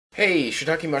Hey,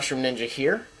 shitakemushroomninja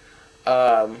here.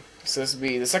 So this will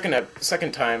be the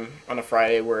second time on a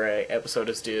Friday where an episode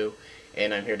is due,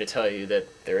 and I'm here to tell you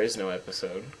that there is no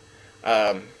episode.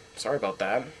 Sorry about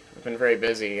that. I've been very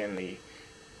busy, and the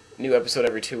new episode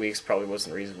every 2 weeks probably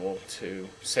wasn't reasonable to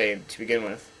say to begin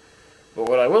with. But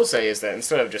what I will say is that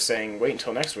instead of just saying wait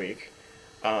until next week,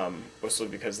 mostly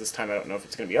because this time I don't know if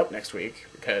it's going to be up next week,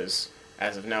 because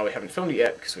as of now we haven't filmed it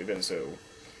yet because we've been so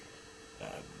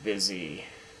busy.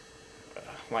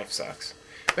 Life sucks.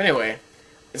 But anyway,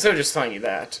 instead of just telling you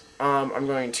that, I'm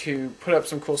going to put up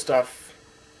some cool stuff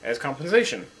as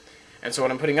compensation. And so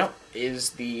what I'm putting up is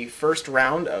the first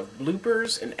round of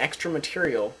bloopers and extra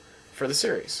material for the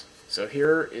series. So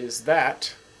here is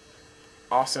that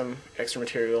awesome extra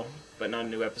material, but not a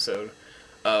new episode,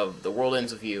 of The World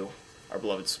Ends With You, our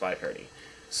beloved spy parody.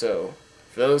 So,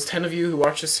 for those 10 of you who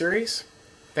watch this series,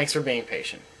 thanks for being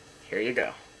patient. Here you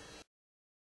go.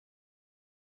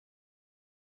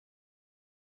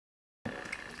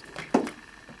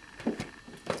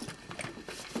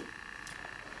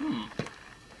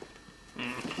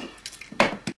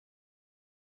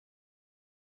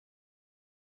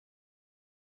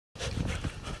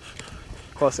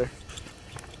 Closer.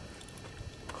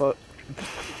 Oh,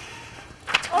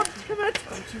 damn it!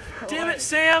 Damn it,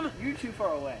 Sam! You're too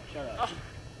far away. Shut up.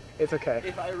 It's okay.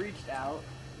 If I reached out,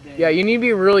 then Yeah, you need to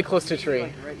be really close to the tree.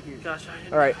 like right here. Gosh, I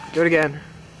didn't... Alright, do it again.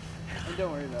 And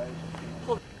don't worry about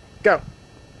it. Go.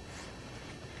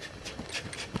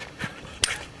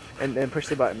 And then push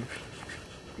the button.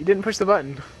 You didn't push the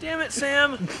button. Damn it,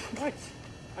 Sam! What?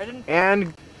 I didn't...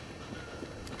 And...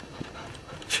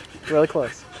 really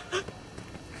close.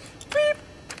 Beep!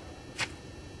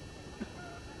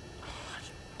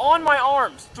 On my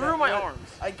arms! Through my arms!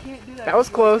 I can't do that. That was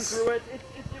close. Through it. It's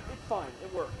fine.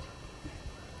 It worked.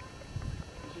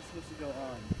 It's just supposed to go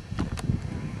on.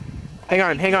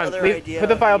 Hang on. Other idea Put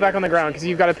the file of back on the ground, because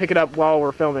you've got to pick it up while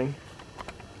we're filming.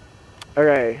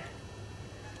 Okay.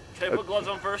 Can I put gloves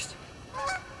on first?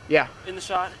 Yeah. In the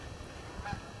shot?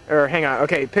 Or, hang on.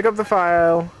 Okay, pick up the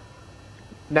file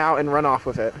now and run off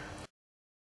with it.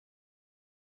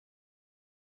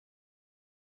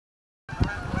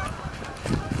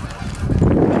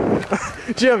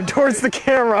 Jim, towards the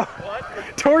camera.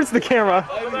 What? Towards the camera.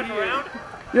 Go back around?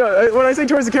 Yeah, when I say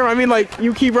towards the camera, I mean like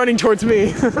you keep running towards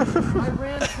me. I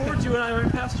ran towards you and I ran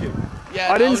past you.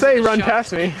 Yeah, I didn't say run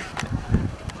past me.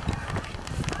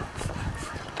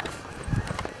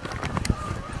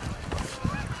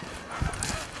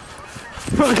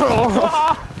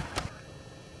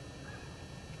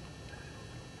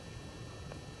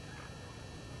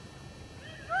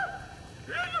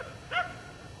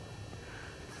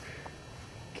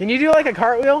 Can you do like a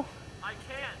cartwheel? I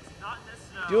can't. Not in this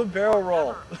snow. Do a barrel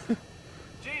roll.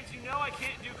 James, you know I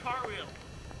can't do cartwheel.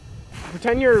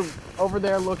 Pretend you're over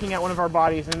there looking at one of our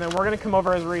bodies, and then we're gonna come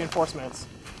over as reinforcements.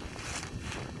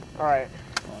 Alright.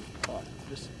 Hold on.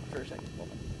 Just for a second. Hold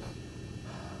on.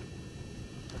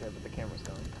 Okay, but the camera's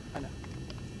going. I know.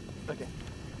 Okay.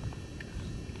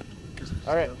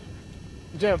 Alright.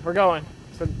 Jim, we're going.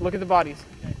 So look at the bodies.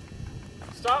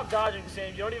 Stop dodging,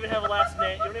 Sam. You don't even have a last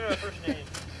name. You don't even have a first name.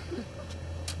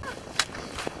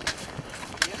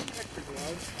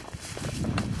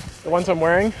 The ones I'm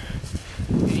wearing?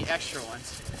 Any extra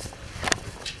ones?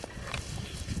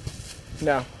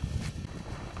 No.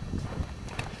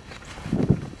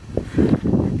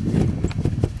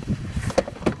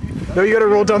 No, you gotta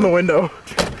roll down the window.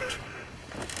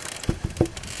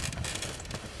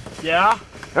 Yeah?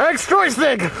 X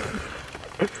joystick!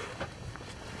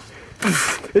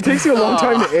 It takes you a long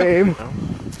time to aim.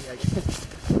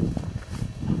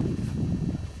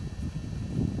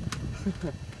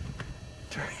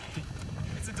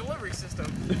 It's a delivery system.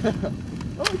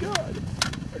 Oh my god.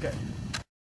 Okay.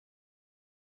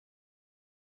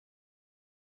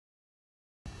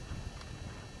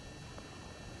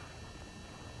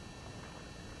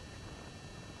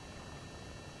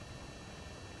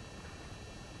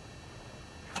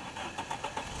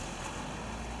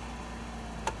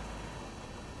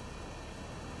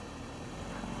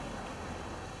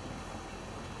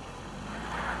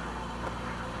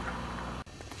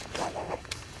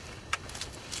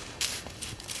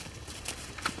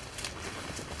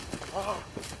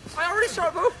 I already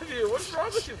shot both of you. What's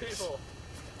wrong with you people?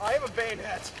 I have a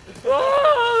bayonet.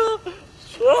 Ah!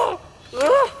 Ah!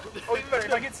 Ah! Oh, even better.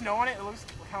 If I get snow on it, it looks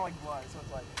kind of like blood, so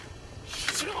it's like...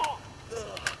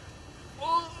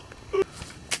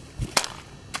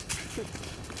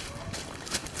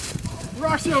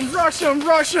 Rush him! Rush him!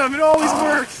 Rush him! It always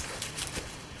works!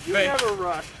 You never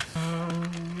rush.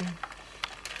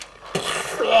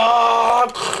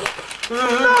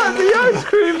 Not the ice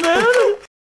cream man!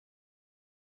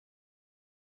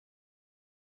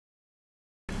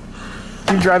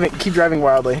 Keep driving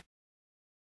wildly.